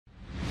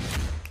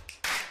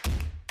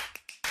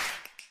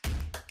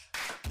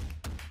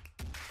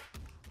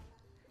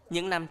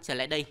Những năm trở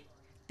lại đây,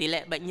 tỷ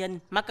lệ bệnh nhân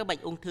mắc các bệnh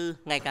ung thư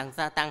ngày càng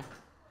gia tăng.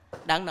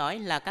 Đáng nói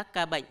là các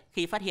ca bệnh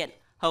khi phát hiện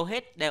hầu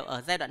hết đều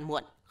ở giai đoạn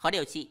muộn, khó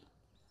điều trị.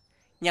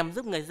 Nhằm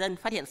giúp người dân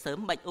phát hiện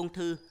sớm bệnh ung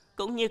thư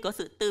cũng như có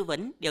sự tư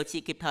vấn điều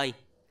trị kịp thời.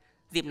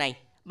 Dịp này,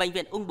 Bệnh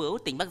viện Ung bướu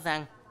tỉnh Bắc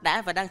Giang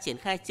đã và đang triển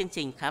khai chương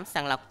trình khám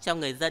sàng lọc cho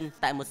người dân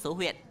tại một số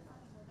huyện.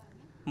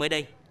 Mới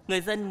đây,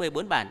 người dân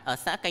 14 bản ở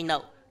xã Canh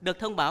Nậu được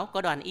thông báo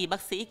có đoàn y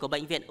bác sĩ của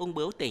Bệnh viện Ung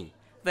bướu tỉnh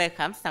về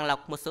khám sàng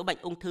lọc một số bệnh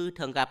ung thư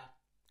thường gặp.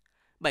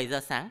 7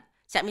 giờ sáng,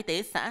 trạm y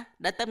tế xã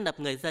đã tấp nập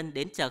người dân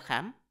đến chờ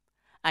khám.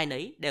 Ai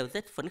nấy đều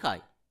rất phấn khởi.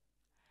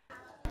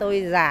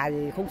 Tôi già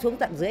thì không xuống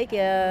tận dưới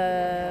kia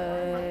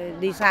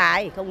đi xa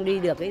ấy, không đi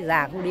được ấy,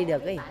 già không đi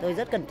được ấy. Tôi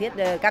rất cần thiết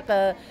các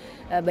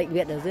bệnh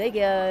viện ở dưới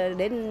kia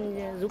đến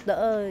giúp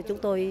đỡ chúng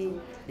tôi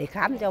để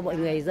khám cho mọi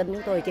người dân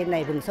chúng tôi trên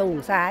này vùng sâu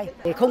vùng xa ấy.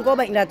 Để không có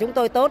bệnh là chúng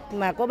tôi tốt,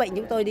 mà có bệnh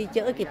chúng tôi đi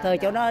chữa kịp thời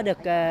cho nó được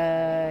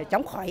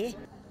chóng khỏi ấy.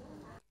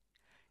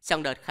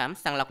 Trong đợt khám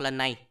sàng lọc lần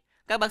này,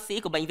 các bác sĩ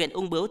của Bệnh viện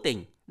Ung bướu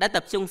tỉnh đã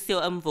tập trung siêu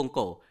âm vùng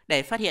cổ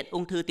để phát hiện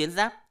ung thư tuyến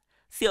giáp,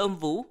 siêu âm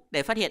vú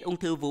để phát hiện ung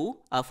thư vú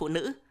ở phụ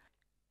nữ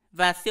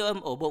và siêu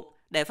âm ổ bụng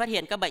để phát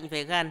hiện các bệnh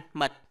về gan,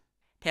 mật.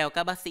 Theo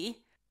các bác sĩ,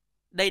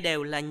 đây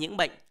đều là những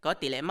bệnh có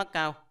tỷ lệ mắc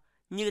cao.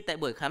 Như tại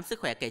buổi khám sức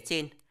khỏe kể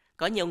trên,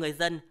 có nhiều người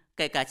dân,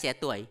 kể cả trẻ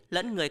tuổi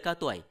lẫn người cao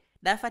tuổi,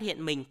 đã phát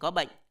hiện mình có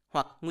bệnh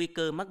hoặc nguy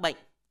cơ mắc bệnh.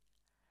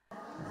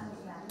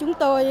 Chúng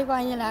tôi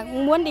coi như là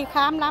cũng muốn đi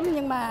khám lắm,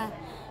 nhưng mà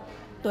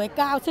tuổi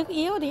cao sức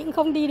yếu thì cũng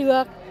không đi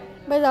được.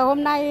 Bây giờ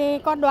hôm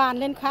nay có đoàn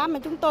lên khám mà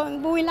chúng tôi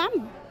cũng vui lắm.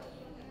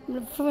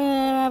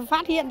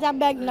 Phát hiện ra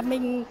bệnh là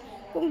mình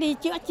cũng đi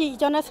chữa trị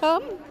cho nó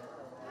sớm.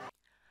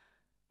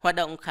 Hoạt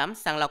động khám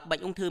sàng lọc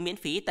bệnh ung thư miễn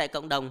phí tại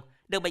cộng đồng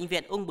được Bệnh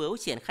viện Ung bướu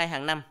triển khai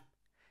hàng năm.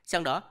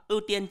 Trong đó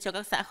ưu tiên cho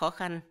các xã khó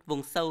khăn,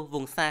 vùng sâu,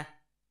 vùng xa.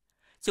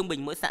 Trung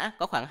bình mỗi xã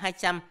có khoảng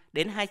 200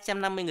 đến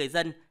 250 người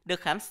dân được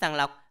khám sàng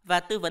lọc và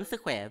tư vấn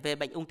sức khỏe về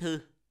bệnh ung thư.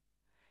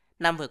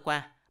 Năm vừa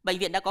qua, bệnh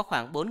viện đã có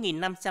khoảng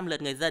 4.500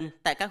 lượt người dân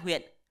tại các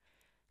huyện.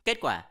 Kết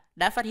quả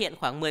đã phát hiện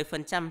khoảng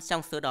 10%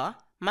 trong số đó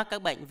mắc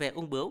các bệnh về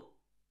ung bướu.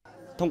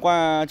 Thông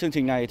qua chương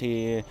trình này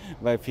thì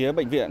về phía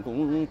bệnh viện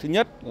cũng thứ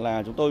nhất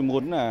là chúng tôi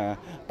muốn là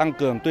tăng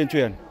cường tuyên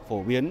truyền,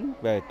 phổ biến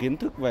về kiến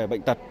thức về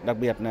bệnh tật, đặc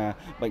biệt là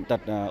bệnh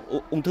tật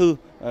ung thư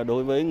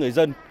đối với người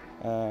dân.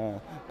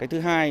 Cái thứ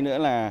hai nữa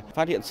là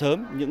phát hiện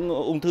sớm những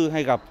ung thư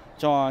hay gặp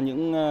cho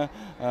những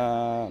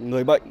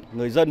người bệnh,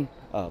 người dân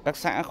ở các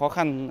xã khó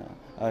khăn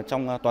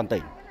trong toàn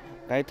tỉnh.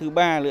 Cái thứ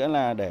ba nữa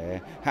là để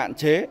hạn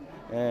chế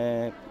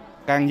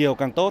càng nhiều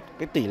càng tốt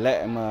cái tỷ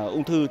lệ mà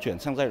ung thư chuyển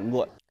sang giai đoạn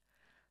muộn.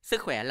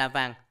 Sức khỏe là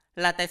vàng,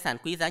 là tài sản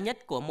quý giá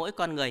nhất của mỗi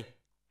con người.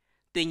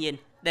 Tuy nhiên,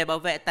 để bảo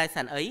vệ tài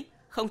sản ấy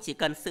không chỉ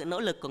cần sự nỗ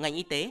lực của ngành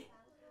y tế,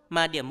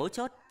 mà điểm mấu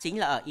chốt chính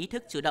là ở ý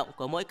thức chủ động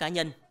của mỗi cá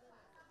nhân.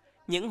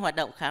 Những hoạt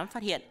động khám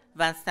phát hiện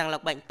và sàng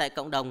lọc bệnh tại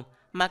cộng đồng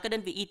mà các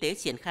đơn vị y tế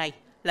triển khai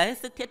là hết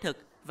sức thiết thực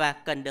và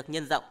cần được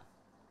nhân rộng.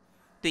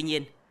 Tuy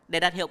nhiên, để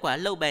đạt hiệu quả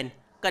lâu bền,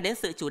 cần đến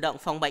sự chủ động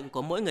phòng bệnh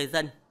của mỗi người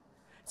dân.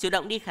 Chủ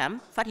động đi khám,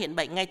 phát hiện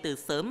bệnh ngay từ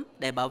sớm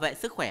để bảo vệ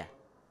sức khỏe.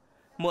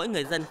 Mỗi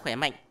người dân khỏe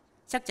mạnh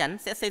chắc chắn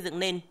sẽ xây dựng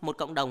nên một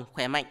cộng đồng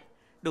khỏe mạnh,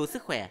 đủ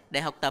sức khỏe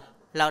để học tập,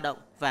 lao động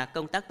và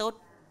công tác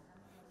tốt.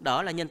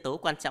 Đó là nhân tố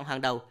quan trọng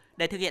hàng đầu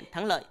để thực hiện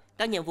thắng lợi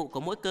các nhiệm vụ của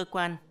mỗi cơ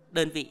quan,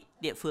 đơn vị,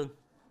 địa phương.